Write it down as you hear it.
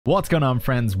What's going on,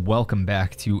 friends? Welcome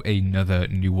back to another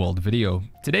New World video.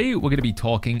 Today we're going to be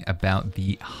talking about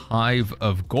the Hive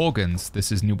of Gorgons.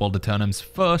 This is New World Aeternum's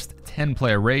first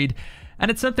 10-player raid,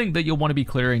 and it's something that you'll want to be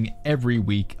clearing every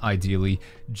week, ideally,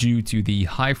 due to the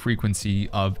high frequency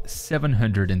of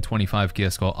 725 gear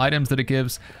score items that it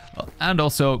gives, and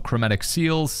also chromatic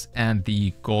seals and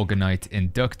the Gorgonite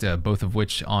inductor, both of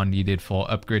which are needed for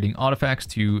upgrading artifacts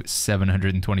to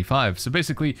 725. So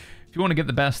basically, if you want to get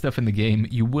the best stuff in the game,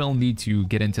 you will need to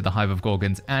get into the Hive of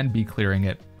Gorgons and be clearing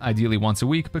it, ideally once a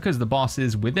week, because the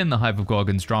bosses within the Hive of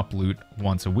Gorgons drop loot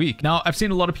once a week. Now, I've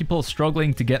seen a lot of people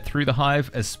struggling to get through the Hive,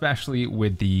 especially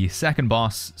with the second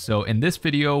boss. So in this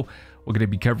video, we're going to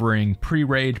be covering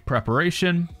pre-raid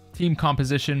preparation, team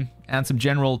composition, and some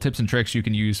general tips and tricks you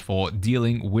can use for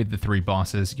dealing with the three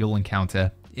bosses you'll encounter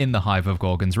in the Hive of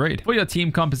Gorgons raid. For your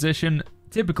team composition,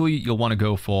 typically you'll want to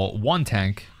go for 1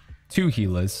 tank, 2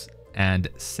 healers, and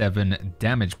 7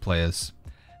 damage players.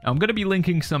 Now, I'm going to be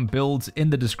linking some builds in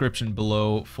the description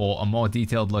below for a more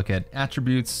detailed look at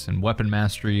attributes and weapon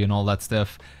mastery and all that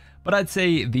stuff, but I'd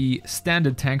say the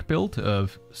standard tank build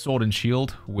of sword and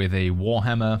shield with a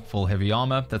warhammer, full heavy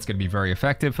armor, that's going to be very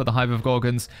effective for the Hive of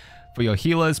Gorgons. For your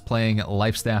healers, playing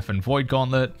life staff and void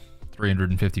gauntlet,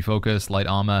 350 focus, light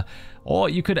armor, or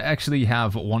you could actually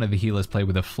have one of the healers play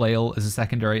with a flail as a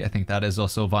secondary. I think that is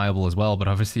also viable as well, but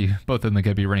obviously both of them are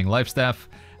going to be running life staff.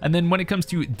 And then when it comes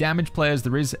to damage players,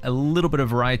 there is a little bit of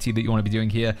variety that you want to be doing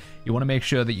here. You want to make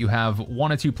sure that you have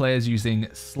 1 or 2 players using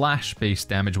slash-based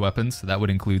damage weapons. So that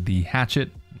would include the hatchet,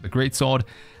 the greatsword,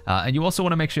 and you also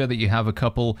want to make sure that you have a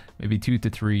couple, maybe 2 to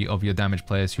 3 of your damage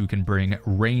players who can bring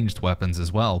ranged weapons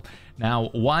as well. Now,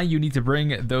 why you need to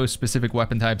bring those specific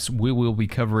weapon types, we will be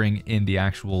covering in the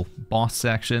actual boss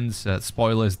sections.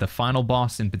 Spoilers, the final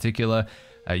boss in particular,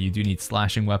 you do need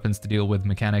slashing weapons to deal with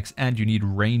mechanics, and you need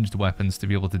ranged weapons to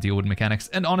be able to deal with mechanics.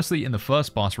 And honestly, in the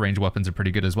first boss, ranged weapons are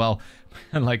pretty good as well.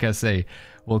 And like I say,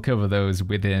 we'll cover those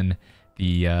within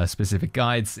the specific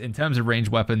guides. In terms of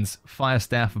ranged weapons, fire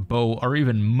staff, bow, or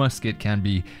even musket can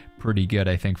be pretty good,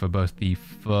 I think, for both the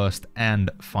first and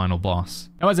final boss.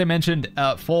 Now, as I mentioned,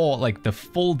 for like the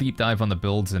full deep dive on the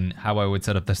builds and how I would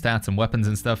set up the stats and weapons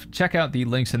and stuff, check out the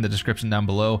links in the description down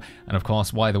below, and of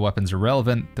course why the weapons are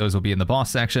relevant, those will be in the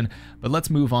boss section. But let's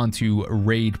move on to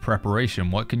raid preparation.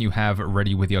 What can you have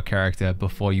ready with your character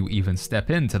before you even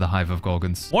step into the Hive of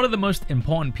Gorgons? One of the most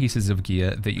important pieces of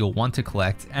gear that you'll want to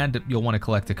collect, and you'll want to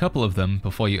collect a couple of them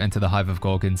before you enter the Hive of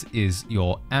Gorgons, is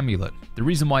your amulet. The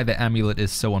reason why the amulet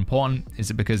is so important is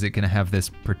it because it can have this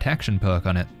protection perk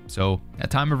on it. So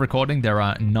at time of recording, there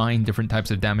are 9 different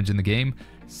types of damage in the game,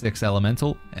 6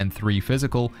 elemental and 3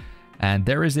 physical, and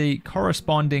there is a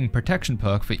corresponding protection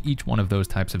perk for each one of those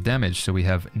types of damage. So we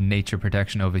have nature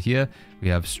protection over here, we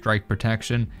have strike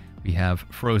protection, we have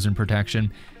frozen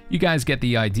protection. You guys get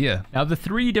the idea. Now, the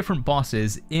 3 different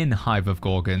bosses in Hive of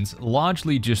Gorgons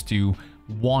largely just do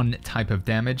 1 type of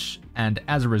damage, and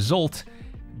as a result,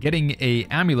 getting a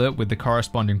amulet with the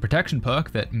corresponding protection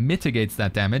perk that mitigates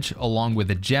that damage, along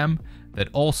with a gem that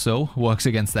also works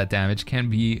against that damage, can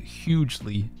be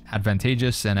hugely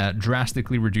advantageous and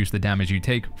drastically reduce the damage you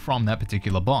take from that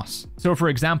particular boss. So for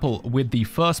example, with the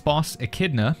first boss,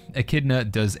 Echidna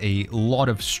does a lot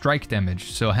of strike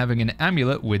damage. So having an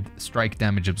amulet with strike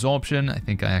damage absorption, I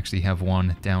think I actually have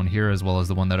one down here as well as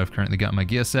the one that I've currently got in my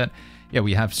gear set. Yeah,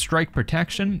 we have strike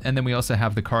protection, and then we also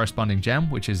have the corresponding gem,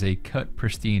 which is a cut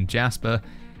pristine jasper.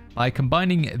 By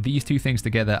combining these 2 things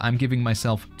together, I'm giving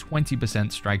myself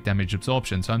 20% strike damage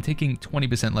absorption. So I'm taking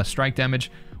 20% less strike damage,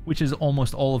 which is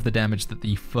almost all of the damage that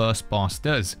the first boss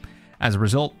does. As a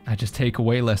result, I just take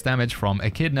away less damage from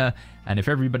Echidna, and if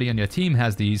everybody on your team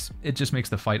has these, it just makes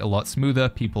the fight a lot smoother.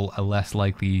 People are less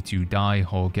likely to die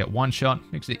or get one-shot.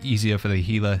 Makes it easier for the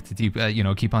healer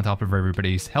to keep on top of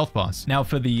everybody's health bars. Now,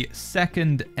 for the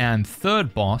second and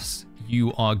third boss,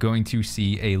 you are going to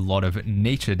see a lot of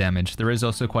nature damage. There is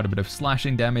also quite a bit of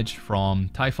slashing damage from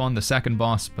Typhon, the second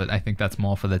boss, but I think that's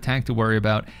more for the tank to worry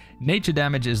about. Nature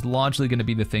damage is largely going to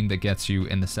be the thing that gets you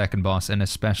in the second boss, and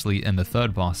especially in the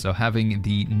third boss. So having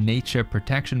the nature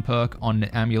protection perk on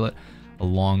the amulet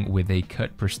along with a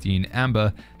cut pristine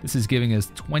amber, this is giving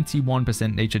us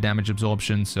 21% nature damage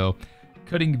absorption, so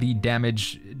cutting the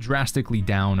damage drastically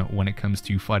down when it comes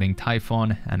to fighting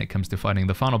Typhon and it comes to fighting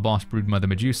the final boss, Broodmother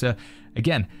Medusa.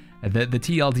 Again, the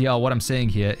TLDR, what I'm saying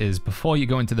here is before you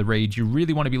go into the raid, you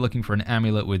really want to be looking for an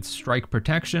amulet with strike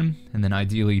protection, and then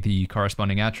ideally the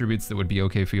corresponding attributes that would be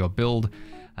okay for your build.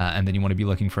 And then you want to be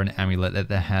looking for an amulet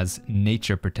that has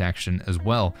nature protection as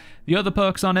well. The other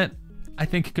perks on it, I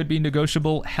think could be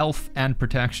negotiable. Health and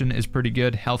protection is pretty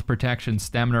good. Health, protection,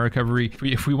 stamina recovery.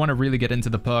 If we want to really get into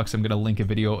the perks, I'm going to link a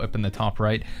video up in the top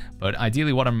right. But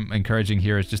ideally what I'm encouraging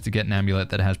here is just to get an amulet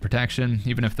that has protection.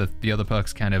 Even if the other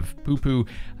perks kind of poo-poo,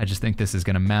 I just think this is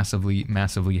going to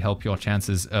massively help your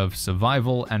chances of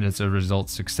survival and as a result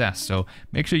success. So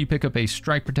make sure you pick up a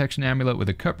strike protection amulet with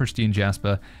a cut pristine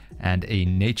jasper and a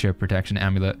nature protection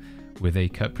amulet with a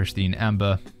cut pristine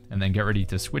amber, and then get ready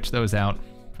to switch those out.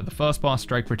 For the first boss,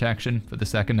 strike protection. For the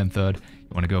second and third, you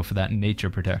want to go for that nature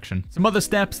protection. Some other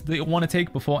steps that you'll want to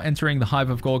take before entering the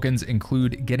Hive of Gorgons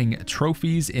include getting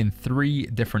trophies in 3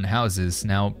 different houses.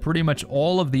 Now, pretty much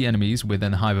all of the enemies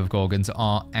within the Hive of Gorgons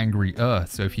are Angry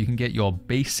Earth. So if you can get your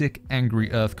basic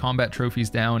Angry Earth combat trophies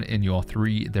down in your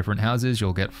 3 different houses,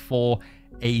 you'll get 4,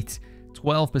 8,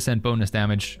 12% bonus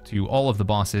damage to all of the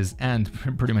bosses and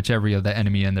pretty much every other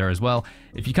enemy in there as well.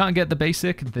 If you can't get the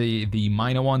basic, the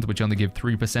minor ones, which only give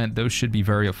 3%, those should be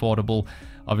very affordable.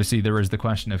 Obviously, there is the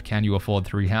question of can you afford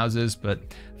 3 houses,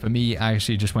 but for me, I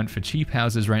actually just went for cheap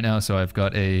houses right now. So I've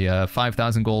got a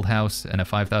 5,000 gold house and a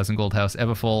 5,000 gold house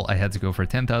Everfall. I had to go for a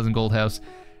 10,000 gold house.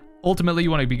 Ultimately, you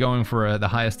want to be going for the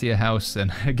highest tier house,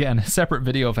 and again, a separate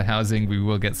video for housing, we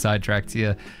will get sidetracked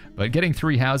here, but getting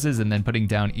 3 houses and then putting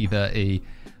down either a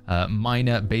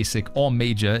minor, basic, or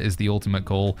major is the ultimate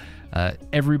goal.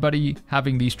 Everybody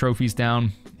having these trophies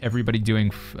down, everybody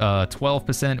doing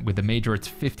 12%, with the major it's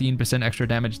 15% extra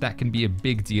damage, that can be a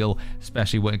big deal,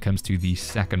 especially when it comes to the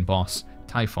second boss,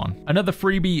 Typhon. Another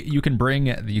freebie you can bring,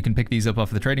 you can pick these up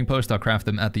off the trading post or craft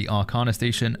them at the Arcana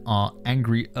station, are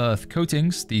Angry Earth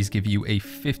coatings. These give you a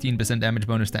 15% damage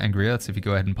bonus to Angry Earth, so if you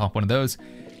go ahead and pop one of those,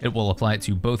 it will apply it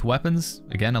to both weapons,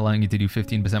 again allowing you to do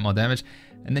 15% more damage.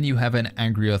 And then you have an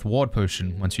Angry Earth ward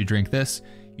potion. Once you drink this,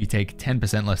 you take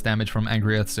 10% less damage from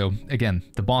Angry Earth. So again,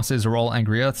 the bosses are all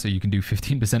Angry Earth, so you can do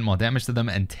 15% more damage to them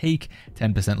and take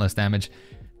 10% less damage.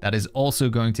 That is also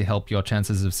going to help your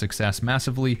chances of success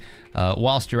massively.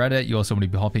 Whilst you're at it, you also want to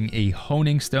be hopping a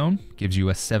Honing Stone. Gives you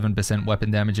a 7% weapon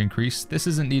damage increase. This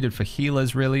isn't needed for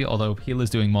healers really, although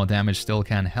healers doing more damage still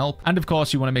can help. And of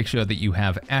course, you want to make sure that you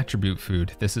have attribute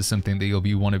food. This is something that you'll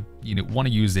be want to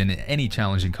use in any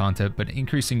challenging content, but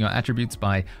increasing your attributes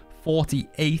by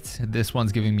 48. This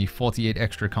one's giving me 48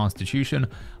 extra constitution.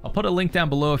 I'll put a link down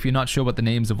below if you're not sure what the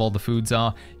names of all the foods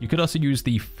are. You could also use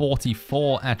the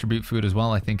 44 attribute food as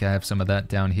well. I think I have some of that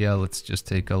down here. Let's just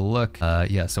take a look.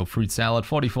 Yeah, so fruit salad,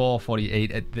 44,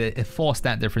 48. The 4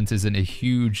 stat difference isn't a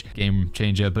huge game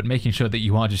changer, but making sure that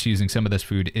you are just using some of this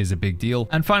food is a big deal.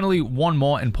 And finally, one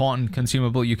more important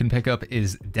consumable you can pick up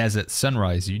is Desert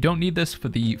Sunrise. You don't need this for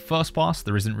the first boss.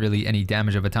 There isn't really any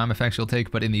damage over time effects you'll take,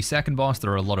 but in the second boss,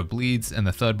 there are a lot of bleeds, and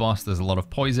the third boss there's a lot of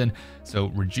poison, so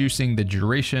reducing the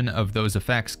duration of those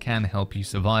effects can help you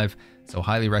survive. So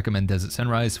highly recommend Desert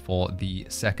Sunrise for the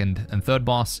second and third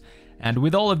boss. And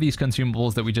with all of these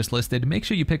consumables that we just listed, make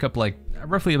sure you pick up like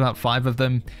roughly about 5 of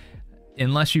them.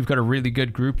 Unless you've got a really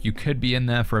good group, you could be in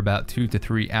there for about 2 to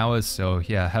 3 hours. So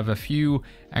yeah, have a few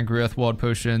Angry Earth ward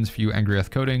potions, few Angry Earth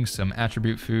coatings, some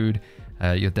attribute food,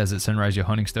 your Desert Sunrise, your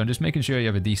Honing Stone, just making sure you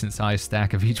have a decent sized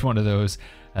stack of each one of those,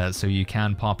 so you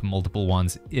can pop multiple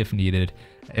ones if needed,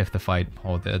 if the fight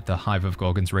or the Hive of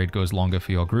Gorgons raid goes longer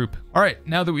for your group. All right,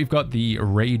 now that we've got the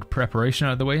raid preparation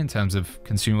out of the way in terms of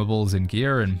consumables and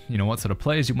gear and what sort of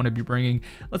players you want to be bringing,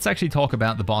 let's actually talk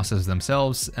about the bosses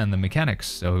themselves and the mechanics,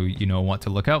 so you know what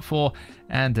to look out for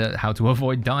and how to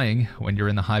avoid dying when you're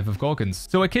in the Hive of Gorgons.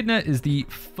 So Echidna is the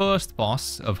first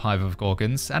boss of Hive of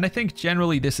Gorgons, and I think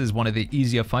generally this is one of the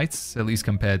easier fights, at least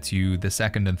compared to the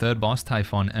second and third boss,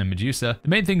 Typhon and Medusa. The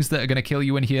main things that are going to kill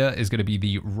you in here is going to be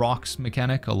the rocks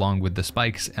mechanic along with the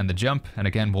spikes and the jump, and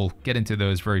again we'll get into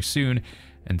those very soon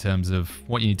in terms of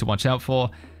what you need to watch out for.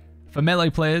 For melee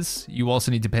players, you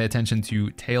also need to pay attention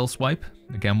to tail swipe.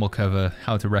 Again, we'll cover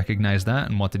how to recognize that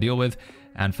and what to deal with.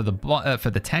 And for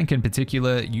the tank in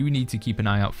particular, you need to keep an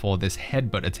eye out for this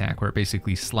headbutt attack where it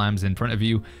basically slams in front of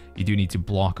you. You do need to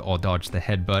block or dodge the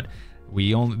headbutt.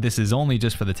 This is only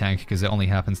just for the tank because it only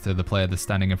happens to the player that's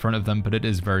standing in front of them, but it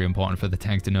is very important for the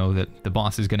tank to know that the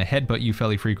boss is going to headbutt you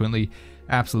fairly frequently.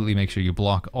 Absolutely make sure you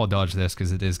block or dodge this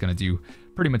because it is going to do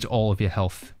pretty much all of your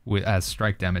health as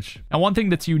strike damage. Now, one thing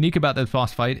that's unique about this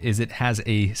boss fight is it has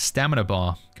a stamina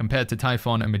bar. Compared to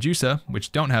Typhon and Medusa,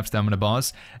 which don't have stamina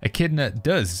bars, Echidna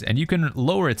does, and you can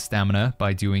lower its stamina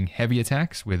by doing heavy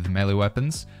attacks with melee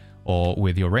weapons or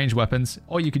with your ranged weapons,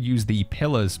 or you could use the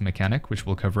pillars mechanic, which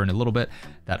we'll cover in a little bit.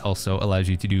 That also allows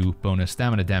you to do bonus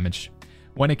stamina damage.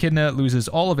 When Echidna loses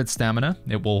all of its stamina,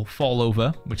 it will fall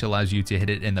over, which allows you to hit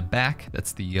it in the back.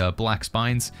 That's the black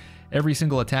spines. Every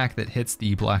single attack that hits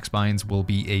the black spines will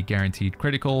be a guaranteed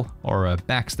critical or a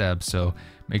backstab, so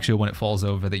make sure when it falls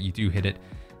over that you do hit it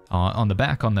on the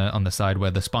back, on the side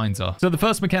where the spines are. So the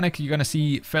first mechanic you're going to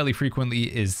see fairly frequently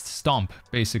is Stomp.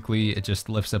 Basically, it just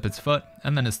lifts up its foot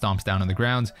and then it stomps down on the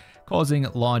ground, causing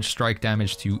large strike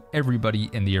damage to everybody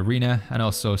in the arena and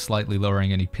also slightly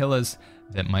lowering any pillars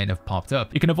that might have popped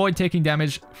up. You can avoid taking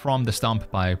damage from the stomp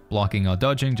by blocking or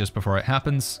dodging just before it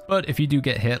happens, but if you do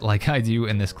get hit like I do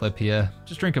in this clip here,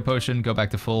 just drink a potion, go back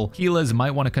to full. Healers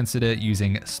might want to consider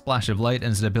using Splash of Light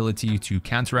as an ability to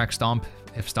counteract Stomp.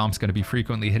 If Stomp's going to be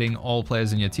frequently hitting all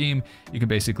players in your team, you can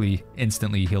basically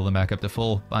instantly heal them back up to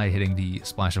full by hitting the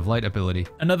Splash of Light ability.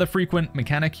 Another frequent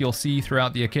mechanic you'll see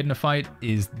throughout the Echidna fight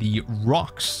is the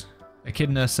rocks.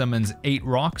 Echidna summons 8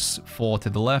 rocks, 4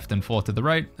 to the left and 4 to the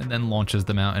right, and then launches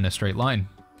them out in a straight line.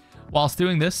 Whilst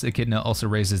doing this, Echidna also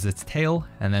raises its tail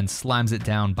and then slams it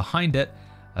down behind it,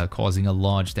 causing a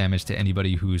large damage to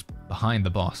anybody who's behind the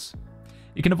boss.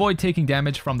 You can avoid taking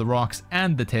damage from the rocks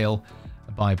and the tail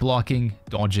by blocking,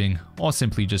 dodging, or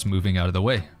simply just moving out of the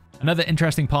way. Another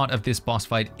interesting part of this boss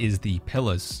fight is the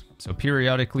pillars. So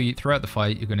periodically throughout the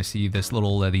fight, you're going to see this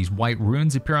little, these white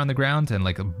runes appear on the ground and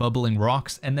like bubbling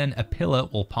rocks, and then a pillar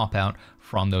will pop out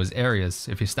from those areas.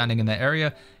 If you're standing in that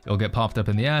area, you'll get popped up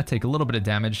in the air, take a little bit of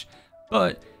damage,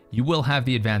 but you will have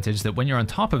the advantage that when you're on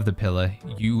top of the pillar,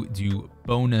 you do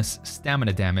bonus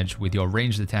stamina damage with your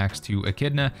ranged attacks to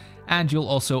Echidna, and you'll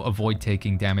also avoid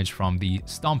taking damage from the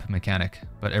stomp mechanic,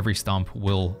 but every stomp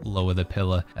will lower the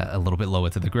pillar a little bit lower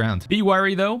to the ground. Be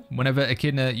wary though, whenever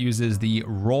Echidna uses the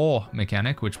roar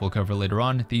mechanic, which we'll cover later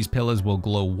on, these pillars will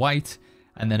glow white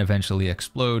and then eventually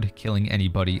explode, killing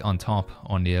anybody on top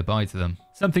or nearby to them.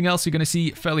 Something else you're going to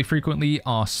see fairly frequently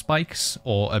are spikes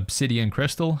or obsidian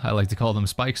crystal. I like to call them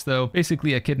spikes though.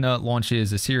 Basically, Echidna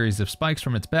launches a series of spikes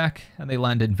from its back and they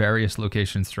land in various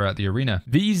locations throughout the arena.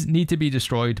 These need to be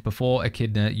destroyed before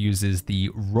Echidna uses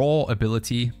the roar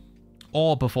ability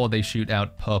or before they shoot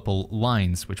out purple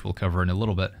lines, which we'll cover in a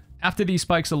little bit. After these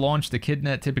spikes are launched,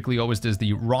 Echidna typically always does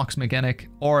the rocks mechanic,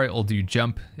 or it'll do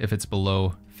jump if it's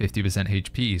below 50%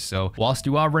 HP. So whilst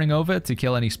you are running over to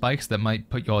kill any spikes that might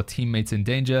put your teammates in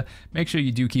danger, make sure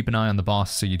you do keep an eye on the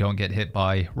boss so you don't get hit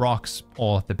by rocks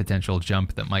or the potential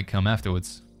jump that might come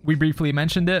afterwards. We briefly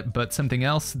mentioned it, but something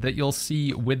else that you'll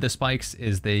see with the spikes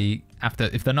is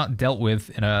if they're not dealt with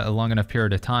in a long enough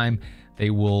period of time, they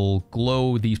will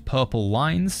glow these purple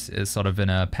lines sort of in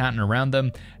a pattern around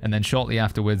them, and then shortly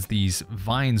afterwards these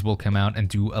vines will come out and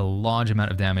do a large amount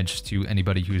of damage to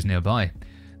anybody who's nearby.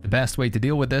 The best way to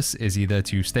deal with this is either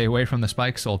to stay away from the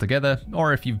spikes altogether,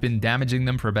 or if you've been damaging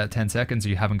them for about 10 seconds,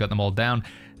 you haven't got them all down,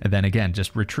 and then again,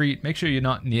 just retreat. Make sure you're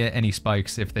not near any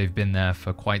spikes if they've been there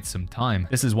for quite some time.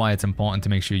 This is why it's important to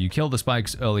make sure you kill the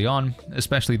spikes early on,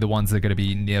 especially the ones that are going to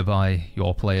be nearby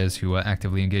your players who are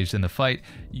actively engaged in the fight.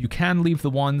 You can leave the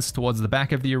ones towards the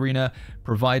back of the arena,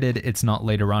 provided it's not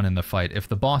later on in the fight. If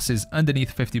the boss is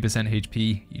underneath 50%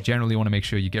 HP, you generally want to make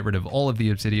sure you get rid of all of the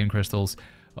obsidian crystals,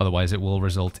 otherwise it will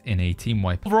result in a team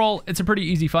wipe. Overall, it's a pretty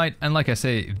easy fight, and like I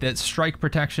say, that strike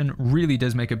protection really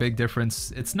does make a big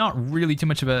difference. It's not really too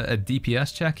much of a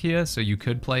DPS check here, so you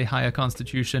could play higher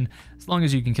constitution. As long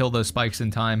as you can kill those spikes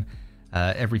in time,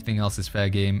 everything else is fair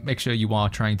game. Make sure you are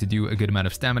trying to do a good amount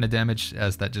of stamina damage,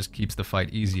 as that just keeps the fight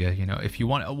easier. You know, if you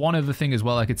want, one other thing as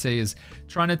well I could say is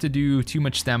try not to do too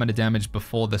much stamina damage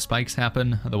before the spikes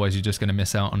happen, otherwise you're just going to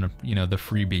miss out on, you know, the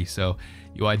freebie. So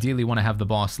you ideally want to have the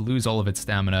boss lose all of its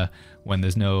stamina when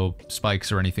there's no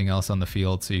spikes or anything else on the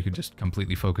field, so you can just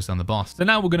completely focus on the boss. So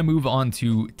now we're going to move on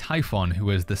to Typhon, who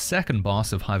is the second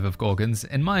boss of Hive of Gorgons.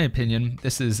 In my opinion,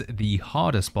 this is the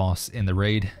hardest boss in the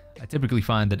raid. I typically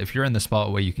find that if you're in the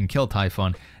spot where you can kill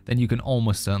Typhon, then you can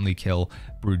almost certainly kill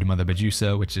Broodmother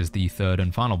Medusa, which is the third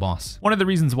and final boss. One of the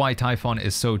reasons why Typhon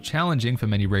is so challenging for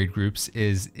many raid groups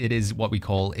is it is what we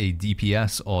call a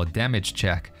DPS or damage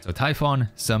check. So Typhon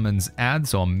summons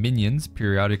adds or minions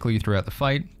periodically throughout the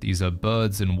fight. These are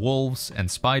birds and wolves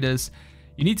and spiders.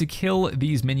 You need to kill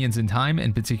these minions in time,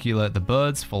 in particular the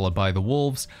birds, followed by the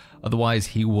wolves, otherwise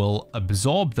he will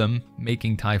absorb them,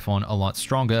 making Typhon a lot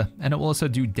stronger, and it will also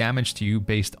do damage to you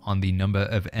based on the number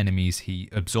of enemies he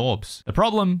absorbs. The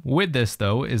problem with this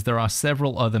though is there are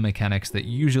several other mechanics that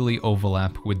usually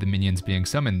overlap with the minions being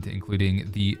summoned, including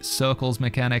the circles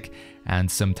mechanic, and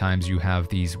sometimes you have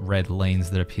these red lanes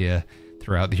that appear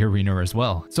throughout the arena as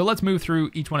well. So let's move through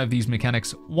each one of these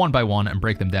mechanics one by one and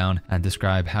break them down and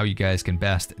describe how you guys can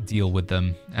best deal with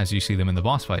them as you see them in the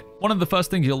boss fight. One of the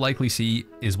first things you'll likely see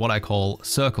is what I call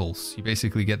circles. You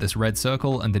basically get this red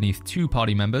circle underneath 2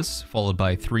 party members, followed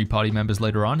by 3 party members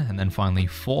later on, and then finally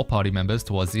 4 party members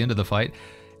towards the end of the fight.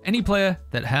 Any player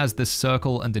that has this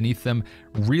circle underneath them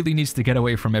really needs to get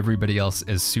away from everybody else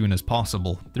as soon as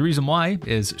possible. The reason why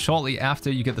is shortly after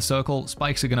you get the circle,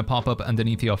 spikes are going to pop up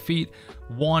underneath your feet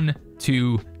 1,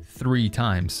 2, 3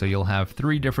 times. So you'll have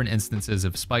 3 different instances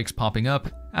of spikes popping up.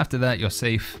 After that, you're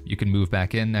safe. You can move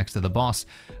back in next to the boss.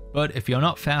 But if you're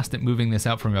not fast at moving this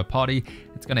out from your party,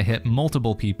 it's going to hit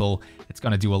multiple people, it's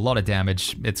going to do a lot of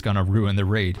damage, it's going to ruin the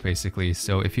raid, basically.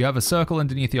 So if you have a circle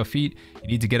underneath your feet, you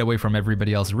need to get away from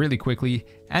everybody else really quickly,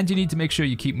 and you need to make sure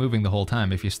you keep moving the whole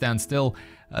time. If you stand still,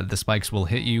 the spikes will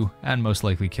hit you and most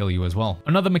likely kill you as well.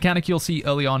 Another mechanic you'll see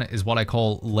early on is what I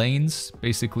call lanes.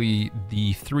 Basically,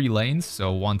 the 3 lanes,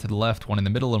 so one to the left, one in the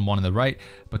middle, and one on the right,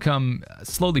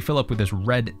 slowly fill up with this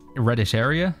reddish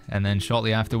area, and then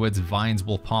shortly afterwards, vines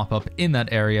will pop up in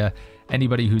that area.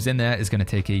 Anybody who's in there is going to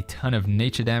take a ton of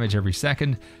nature damage every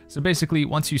second. So basically,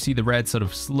 once you see the red sort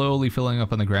of slowly filling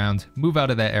up on the ground, move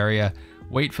out of that area,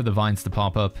 wait for the vines to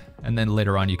pop up, and then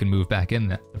later on you can move back in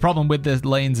there. The problem with the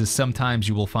lanes is sometimes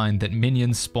you will find that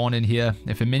minions spawn in here.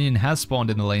 If a minion has spawned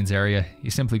in the lanes area,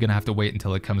 you're simply going to have to wait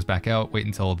until it comes back out, wait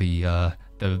until the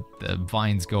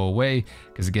vines go away,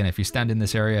 because again, if you stand in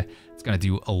this area, it's going to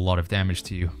do a lot of damage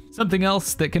to you. Something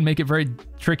else that can make it very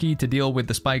tricky to deal with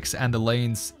the spikes and the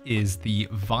lanes is the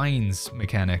vines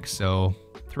mechanic. So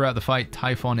throughout the fight,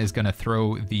 Typhon is going to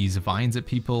throw these vines at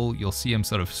people. You'll see him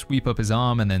sort of sweep up his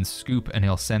arm and then scoop, and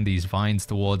he'll send these vines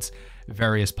towards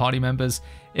various party members.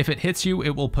 If it hits you,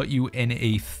 it will put you in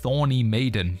a thorny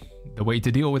maiden. The way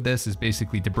to deal with this is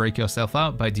basically to break yourself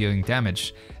out by dealing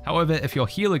damage. However, if your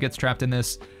healer gets trapped in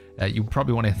this, you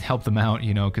probably want to help them out,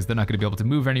 you know, because they're not going to be able to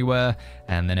move anywhere.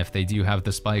 And then if they do have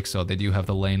the spikes or they do have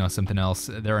the lane or something else,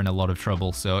 they're in a lot of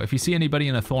trouble. So if you see anybody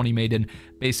in a thorny maiden,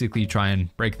 basically try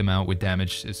and break them out with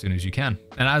damage as soon as you can.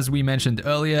 And as we mentioned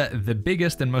earlier, the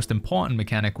biggest and most important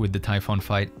mechanic with the Typhon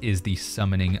fight is the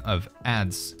summoning of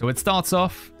adds. So it starts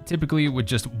off typically with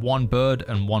just 1 bird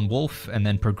and 1 wolf, and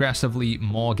then progressively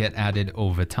more get added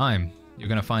over time. You're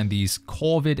going to find these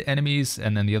corvid enemies,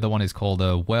 and then the other one is called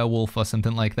a werewolf or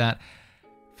something like that.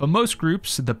 For most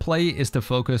groups, the play is to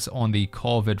focus on the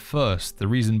corvid first. The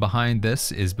reason behind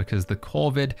this is because the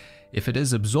corvid, if it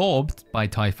is absorbed by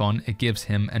Typhon, it gives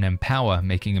him an empower,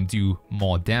 making him do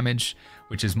more damage,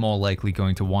 which is more likely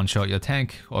going to one-shot your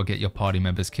tank or get your party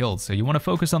members killed. So you want to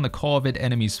focus on the corvid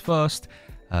enemies first,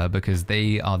 because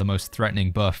they are the most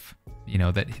threatening buff, you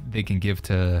know, that they can give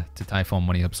to Typhon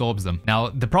when he absorbs them. Now,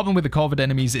 the problem with the corvid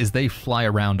enemies is they fly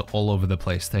around all over the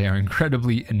place. They are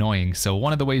incredibly annoying. So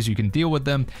one of the ways you can deal with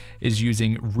them is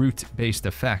using root-based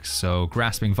effects. So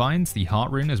grasping vines, the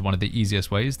heart rune, is one of the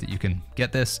easiest ways that you can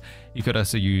get this. You could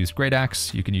also use Great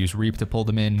Axe, you can use Reap to pull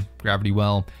them in, Gravity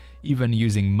Well, even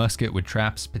using musket with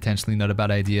traps, potentially not a bad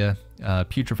idea.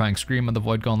 Putrefying Scream on the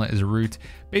Void Gauntlet is a route.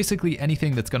 Basically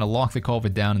anything that's going to lock the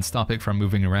corvid down and stop it from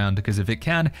moving around, because if it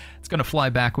can, it's going to fly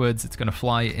backwards, it's going to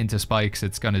fly into spikes,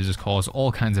 it's going to just cause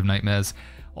all kinds of nightmares.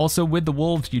 Also, with the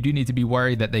wolves, you do need to be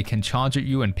worried that they can charge at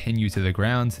you and pin you to the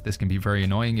ground. This can be very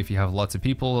annoying if you have lots of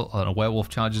people and a werewolf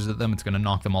charges at them. It's going to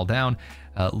knock them all down,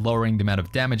 lowering the amount of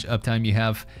damage uptime you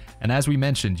have. And as we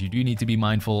mentioned, you do need to be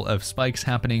mindful of spikes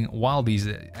happening while these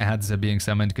adds are being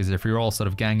summoned, because if you're all sort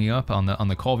of ganging up on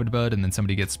the corvid bird and then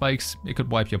somebody gets spikes, it could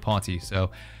wipe your party.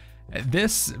 So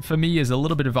this, for me, is a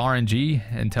little bit of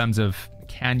RNG in terms of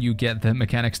can you get the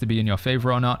mechanics to be in your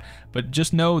favor or not, but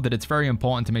just know that it's very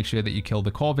important to make sure that you kill the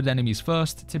corvid enemies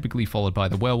first, typically followed by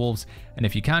the werewolves, and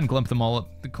if you can clump them all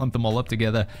up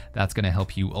together, that's going to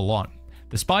help you a lot.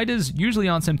 The spiders usually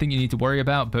aren't something you need to worry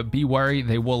about, but be wary,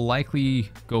 they will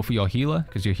likely go for your healer,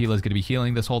 because your healer is going to be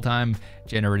healing this whole time,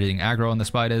 generating aggro on the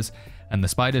spiders, and the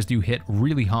spiders do hit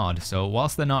really hard. So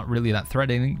whilst they're not really that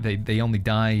threatening, they only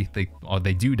die,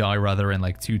 they do die rather, in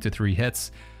like 2 to 3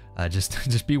 hits.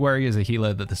 Just be wary as a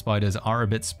healer that the spiders are a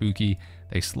bit spooky,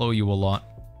 they slow you a lot,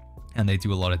 and they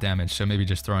do a lot of damage. So maybe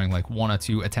just throwing like 1 or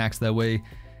 2 attacks their way,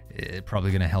 it's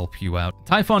probably going to help you out.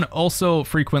 Typhon also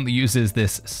frequently uses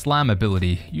this slam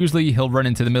ability. Usually he'll run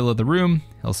into the middle of the room,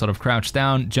 he'll sort of crouch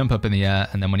down, jump up in the air,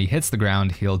 and then when he hits the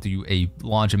ground, he'll do a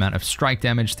large amount of strike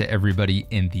damage to everybody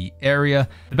in the area.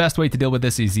 The best way to deal with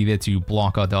this is either to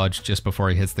block or dodge just before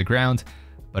he hits the ground,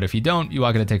 But if you don't, you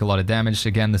are going to take a lot of damage.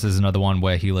 Again, this is another one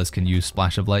where healers can use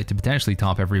Splash of Light to potentially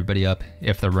top everybody up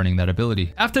if they're running that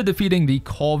ability. After defeating the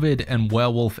Corvid and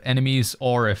Werewolf enemies,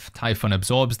 or if Typhon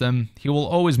absorbs them, he will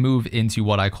always move into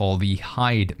what I call the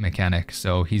hide mechanic.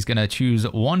 So he's going to choose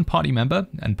one party member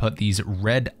and put these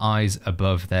red eyes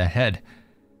above their head.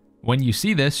 When you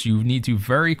see this, you need to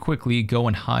very quickly go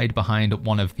and hide behind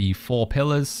one of the 4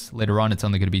 pillars. Later on, it's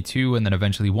only going to be 2 and then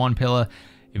eventually 1 pillar.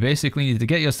 You basically need to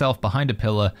get yourself behind a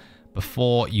pillar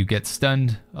before you get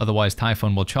stunned, otherwise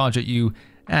Typhon will charge at you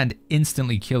and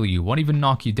instantly kill you. Won't even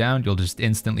knock you down, you'll just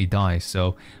instantly die.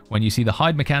 So when you see the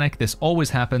hide mechanic, this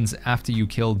always happens after you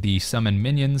kill the summon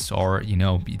minions, or you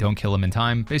don't kill them in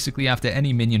time. Basically after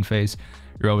any minion phase,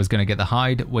 you're always going to get the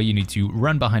hide where you need to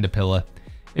run behind a pillar.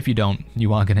 If you don't,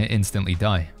 you are going to instantly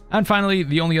die. And finally,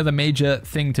 the only other major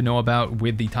thing to know about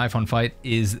with the Typhon fight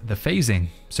is the phasing.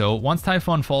 So once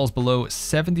Typhon falls below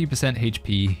 70%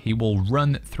 HP, he will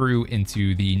run through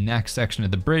into the next section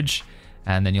of the bridge,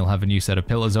 and then you'll have a new set of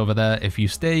pillars over there. If you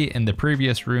stay in the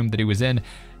previous room that he was in,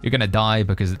 you're going to die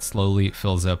because it slowly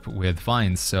fills up with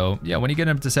vines. So yeah, when you get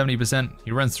him to 70%,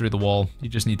 he runs through the wall. You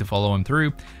just need to follow him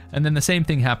through. And then the same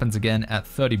thing happens again at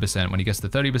 30%. When he gets to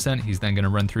 30%, he's then going to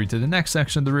run through to the next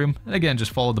section of the room. And again,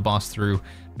 just follow the boss through.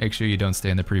 Make sure you don't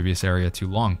stay in the previous area too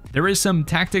long. There is some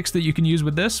tactics that you can use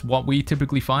with this. What we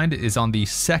typically find is on the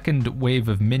second wave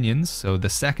of minions, so the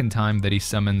second time that he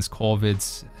summons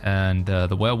Corvids and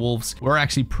the werewolves, we're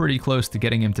actually pretty close to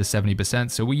getting him to 70%.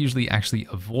 So we usually actually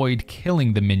avoid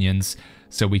killing the minions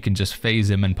so we can just phase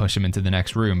him and push him into the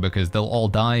next room, because they'll all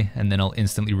die and then he'll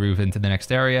instantly move into the next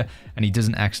area and he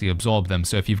doesn't actually absorb them.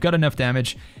 So if you've got enough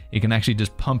damage, you can actually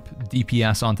just pump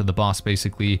DPS onto the boss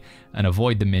basically and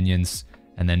avoid the minions,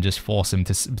 and then just force him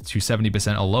to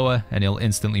 70% or lower, and he'll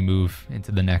instantly move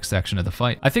into the next section of the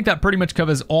fight. I think that pretty much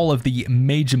covers all of the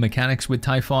major mechanics with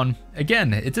Typhon.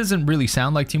 Again, it doesn't really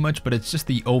sound like too much, but it's just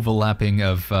the overlapping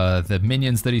of the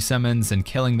minions that he summons and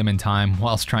killing them in time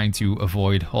whilst trying to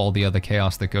avoid all the other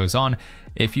chaos that goes on.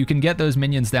 If you can get those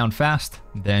minions down fast,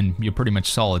 then you're pretty much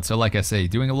solid. So like I say,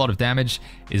 doing a lot of damage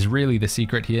is really the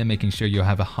secret here, making sure you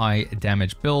have a high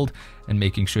damage build and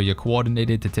making sure you're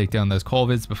coordinated to take down those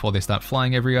Corvids before they start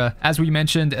flying everywhere. As we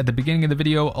mentioned at the beginning of the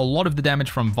video, a lot of the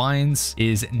damage from vines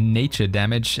is nature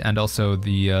damage, and also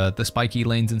the spiky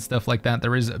lanes and stuff like that.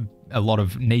 There is a lot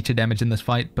of nature damage in this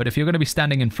fight, but if you're going to be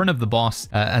standing in front of the boss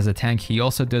as a tank, he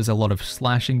also does a lot of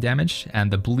slashing damage,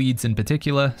 and the bleeds in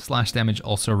particular, slash damage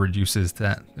also reduces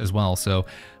that as well. So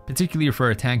particularly for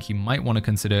a tank, you might want to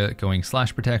consider going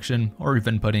slash protection, or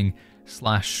even putting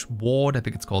slash ward, I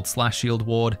think it's called slash shield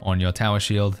ward, on your tower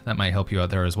shield. That might help you out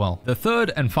there as well. The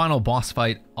third and final boss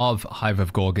fight of Hive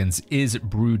of Gorgons is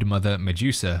Broodmother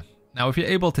Medusa. Now, if you're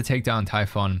able to take down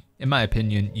Typhon, in my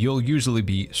opinion, you'll usually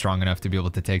be strong enough to be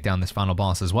able to take down this final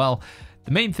boss as well.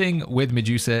 The main thing with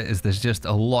Medusa is there's just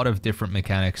a lot of different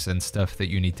mechanics and stuff that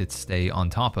you need to stay on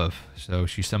top of. So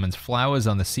she summons flowers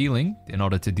on the ceiling. In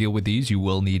order to deal with these, you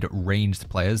will need ranged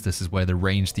players. This is where the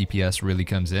ranged DPS really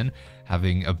comes in,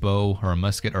 having a bow or a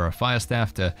musket or a fire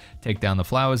staff to take down the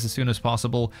flowers as soon as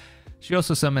possible. She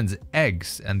also summons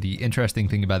eggs, and the interesting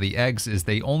thing about the eggs is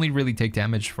they only really take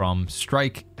damage from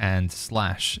strike and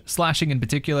slash. Slashing in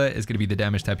particular is going to be the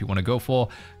damage type you want to go for,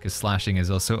 because slashing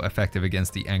is also effective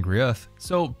against the Angry Earth.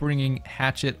 So bringing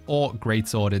hatchet or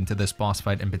greatsword into this boss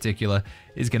fight in particular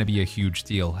is going to be a huge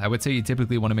deal. I would say you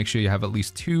typically want to make sure you have at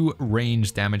least 2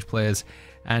 ranged damage players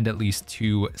and at least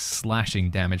 2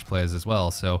 slashing damage players as well.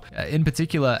 So in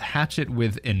particular, hatchet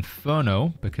with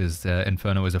Inferno, because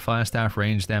Inferno is a fire staff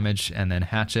range damage, and then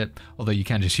hatchet, although you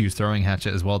can just use throwing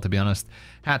hatchet as well, to be honest.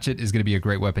 Hatchet is going to be a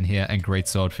great weapon here, and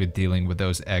greatsword for dealing with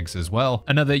those eggs as well.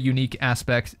 Another unique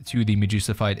aspect to the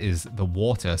Medusa fight is the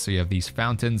water. So you have these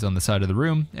fountains on the side of the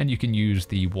room, and you can use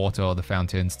the water or the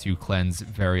fountains to cleanse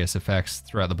various effects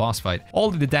throughout the boss fight. All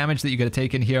of the damage that you're going to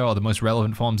take in here, or the most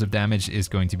relevant forms of damage, is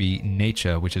going to be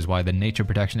nature, which is why the nature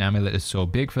protection amulet is so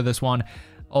big for this one.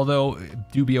 Although,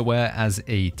 do be aware, as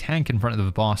a tank in front of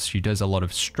the boss, she does a lot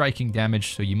of striking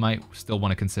damage, so you might still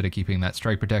want to consider keeping that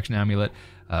strike protection amulet,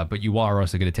 but you are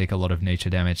also going to take a lot of nature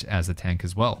damage as a tank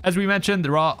as well. As we mentioned,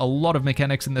 there are a lot of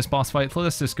mechanics in this boss fight, so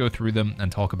let's just go through them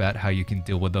and talk about how you can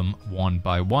deal with them one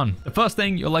by one. The first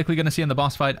thing you're likely going to see in the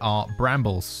boss fight are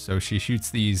brambles. So she shoots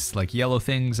these like yellow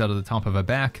things out of the top of her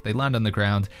back, they land on the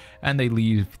ground, and they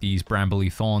leave these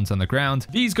brambly thorns on the ground.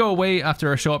 These go away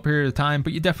after a short period of time,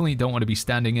 but you definitely don't want to be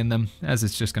standing in them, as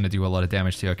it's just going to do a lot of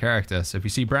damage to your character. So if you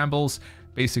see brambles,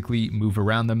 basically move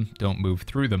around them, don't move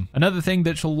through them. Another thing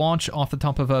that she'll launch off the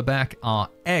top of her back are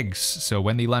eggs. So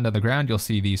when they land on the ground, you'll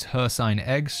see these her sign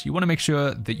eggs. You want to make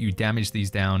sure that you damage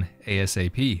these down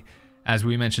ASAP. As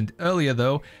we mentioned earlier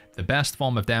though, the best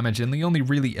form of damage and the only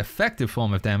really effective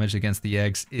form of damage against the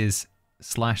eggs is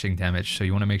slashing damage. So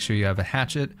you want to make sure you have a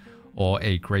hatchet or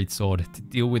a greatsword to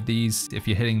deal with these. If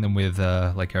you're hitting them with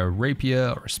like a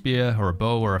rapier or a spear or a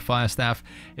bow or a fire staff,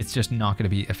 it's just not going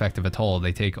to be effective at all.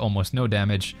 They take almost no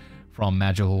damage from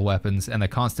magical weapons and they're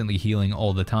constantly healing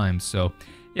all the time. So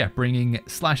yeah, bringing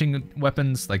slashing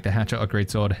weapons like the hatchet or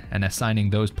greatsword and assigning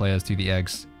those players to the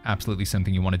eggs, absolutely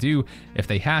something you want to do. If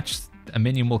they hatch, a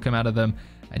minion will come out of them,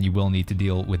 and you will need to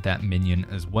deal with that minion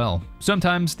as well.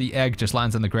 Sometimes the egg just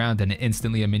lands on the ground and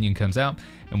instantly a minion comes out,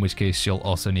 in which case you'll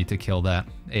also need to kill that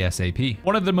ASAP.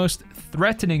 One of the most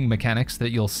threatening mechanics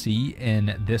that you'll see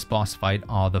in this boss fight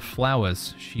are the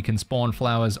flowers. She can spawn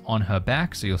flowers on her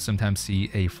back, so you'll sometimes see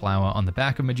a flower on the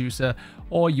back of Medusa,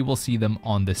 or you will see them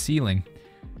on the ceiling.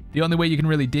 The only way you can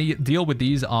really deal with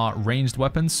these are ranged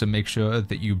weapons, so make sure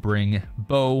that you bring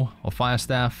bow or fire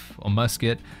staff or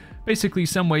musket, basically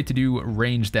some way to do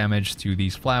range damage to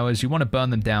these flowers. You want to burn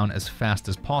them down as fast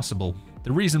as possible.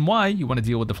 The reason why you want to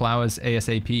deal with the flowers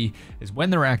ASAP is when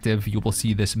they're active, you will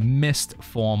see this mist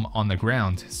form on the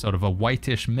ground, sort of a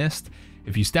whitish mist.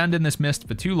 If you stand in this mist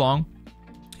for too long,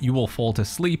 you will fall to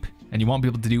sleep and you won't be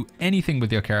able to do anything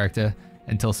with your character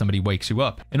until somebody wakes you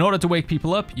up. In order to wake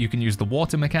people up, you can use the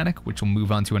water mechanic, which we'll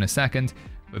move on to in a second.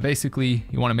 But basically,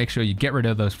 you want to make sure you get rid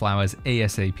of those flowers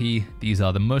ASAP. These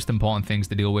are the most important things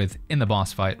to deal with in the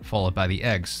boss fight, followed by the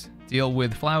eggs. Deal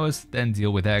with flowers, then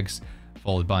deal with eggs,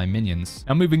 followed by minions.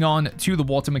 Now moving on to the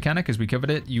water mechanic, as we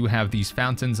covered it, you have these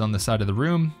fountains on the side of the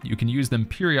room. You can use them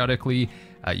periodically.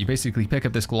 You basically pick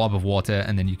up this glob of water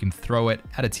and then you can throw it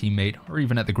at a teammate or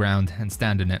even at the ground and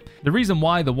stand in it. The reason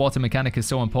why the water mechanic is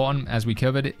so important, as we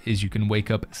covered, is you can wake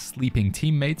up sleeping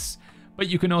teammates, but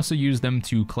you can also use them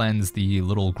to cleanse the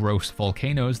little gross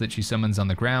volcanoes that she summons on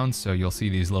the ground. So you'll see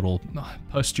these little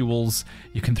pustules.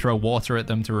 You can throw water at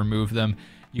them to remove them.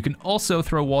 You can also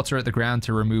throw water at the ground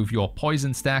to remove your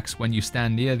poison stacks. When you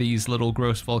stand near these little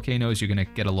gross volcanoes, you're going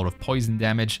to get a lot of poison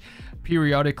damage.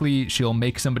 Periodically, she'll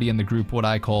make somebody in the group what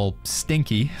I call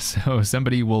stinky. So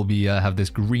somebody will be have this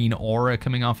green aura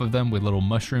coming off of them with little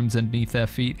mushrooms underneath their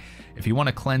feet. If you want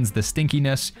to cleanse the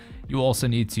stinkiness, you also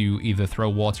need to either throw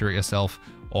water at yourself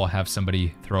or have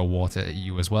somebody throw water at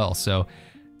you as well. So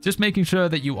just making sure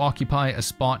that you occupy a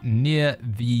spot near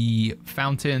the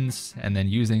fountains and then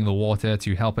using the water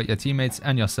to help out your teammates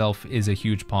and yourself is a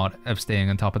huge part of staying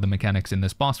on top of the mechanics in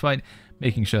this boss fight.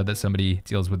 Making sure that somebody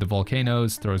deals with the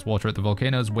volcanoes, throws water at the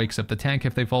volcanoes, wakes up the tank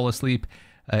if they fall asleep.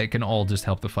 It can all just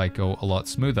help the fight go a lot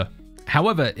smoother.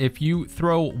 However, if you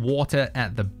throw water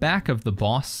at the back of the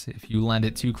boss, if you land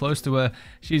it too close to her,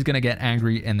 she's going to get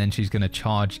angry and then she's going to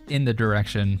charge in the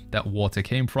direction that water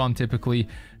came from typically.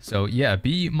 So yeah,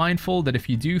 be mindful that if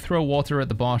you do throw water at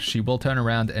the boss, she will turn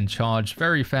around and charge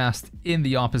very fast in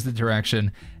the opposite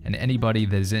direction, and anybody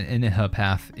that is in her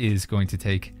path is going to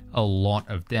take a lot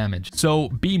of damage. So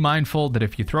be mindful that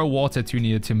if you throw water too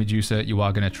near to Medusa, you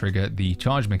are going to trigger the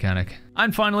charge mechanic.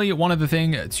 And finally, one other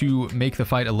thing to make the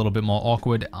fight a little bit more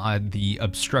awkward are the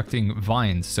obstructing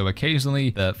vines. So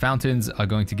occasionally the fountains are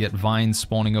going to get vines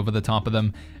spawning over the top of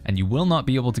them, and you will not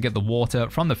be able to get the water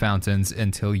from the fountains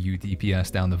until you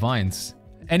DPS down the vines.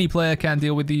 Any player can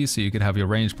deal with these, so you could have your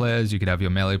ranged players, you could have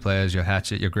your melee players, your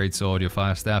hatchet, your greatsword, your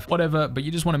fire staff, whatever, but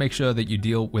you just want to make sure that you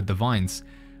deal with the vines.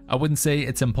 I wouldn't say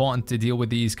it's important to deal with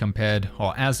these compared,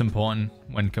 or as important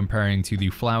when comparing to the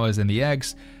flowers and the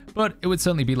eggs, but it would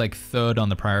certainly be like third on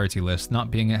the priority list.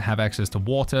 Not being have access to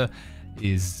water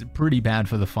is pretty bad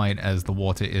for the fight, as the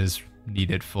water is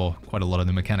needed for quite a lot of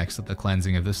the mechanics of the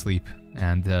cleansing of the sleep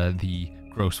and the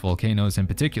gross volcanoes in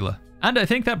particular. And I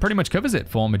think that pretty much covers it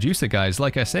for Medusa, guys.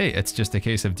 Like I say, it's just a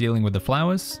case of dealing with the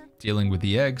flowers, dealing with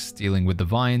the eggs, dealing with the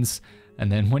vines,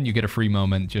 and then when you get a free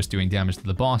moment, just doing damage to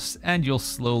the boss, and you'll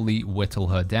slowly whittle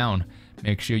her down.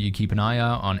 Make sure you keep an eye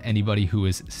out on anybody who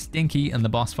is stinky in the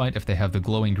boss fight. If they have the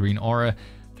glowing green aura,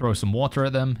 throw some water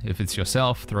at them. If it's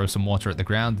yourself, throw some water at the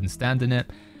ground and stand in it.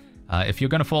 If you're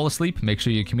going to fall asleep, make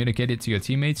sure you communicate it to your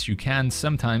teammates. You can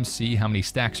sometimes see how many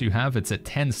stacks you have. It's at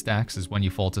 10 stacks is when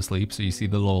you fall to sleep. So you see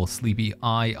the little sleepy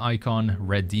eye icon,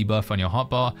 red debuff on your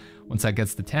hotbar. Once that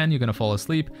gets to 10, you're going to fall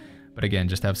asleep. But again,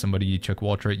 just have somebody chuck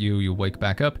water at you, you'll wake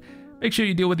back up. Make sure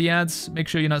you deal with the ads, make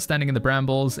sure you're not standing in the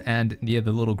brambles and near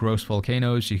the little gross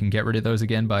volcanoes. You can get rid of those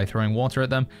again by throwing water at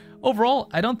them. Overall,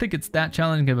 I don't think it's that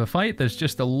challenging of a fight. There's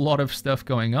just a lot of stuff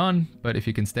going on, but if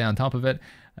you can stay on top of it,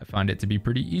 I find it to be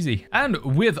pretty easy. And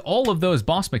with all of those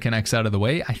boss mechanics out of the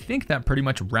way, I think that pretty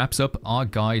much wraps up our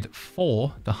guide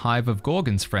for the Hive of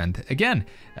Gorgons, friend. Again,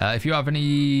 if you have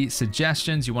any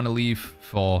suggestions you want to leave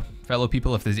for fellow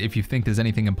people, if you think there's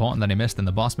anything important that I missed in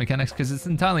the boss mechanics, because it's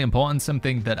entirely important,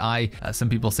 something that some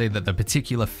people say that the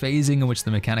particular phasing in which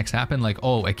the mechanics happen, like,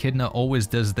 oh, Echidna always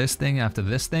does this thing after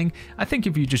this thing. I think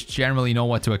if you just generally know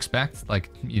what to expect, like,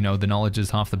 you know, the knowledge is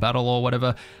half the battle or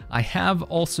whatever. I have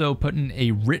also put in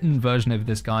a written version of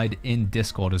this guide in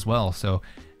Discord as well, so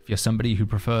if you're somebody who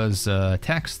prefers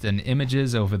text and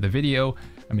images over the video,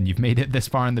 I mean, you've made it this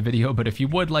far in the video, but if you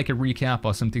would like a recap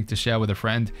or something to share with a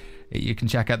friend, you can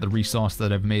check out the resource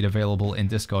that I've made available in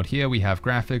Discord here. We have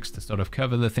graphics to sort of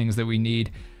cover the things that we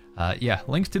need. Yeah,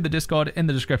 links to the Discord in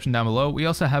the description down below. We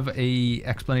also have a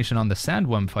explanation on the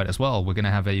sandworm fight as well. We're going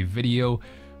to have a video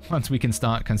once we can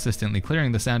start consistently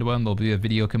clearing the sandworm. There'll be a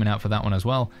video coming out for that one as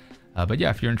well. But yeah,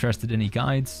 if you're interested in any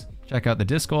guides, check out the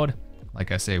Discord.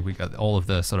 Like I say, we got all of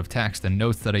the sort of text and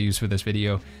notes that I use for this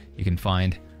video. You can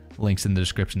find links in the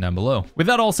description down below. With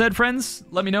that all said, friends,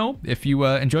 let me know if you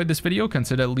enjoyed this video.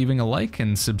 Consider leaving a like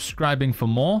and subscribing for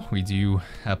more. We do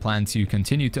plan to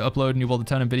continue to upload New World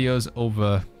Aeternum videos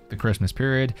over the Christmas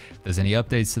period. If there's any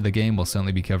updates to the game, we'll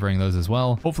certainly be covering those as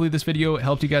well. Hopefully this video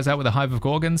helped you guys out with the Hive of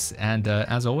Gorgons, and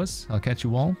as always, I'll catch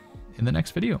you all in the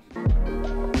next video.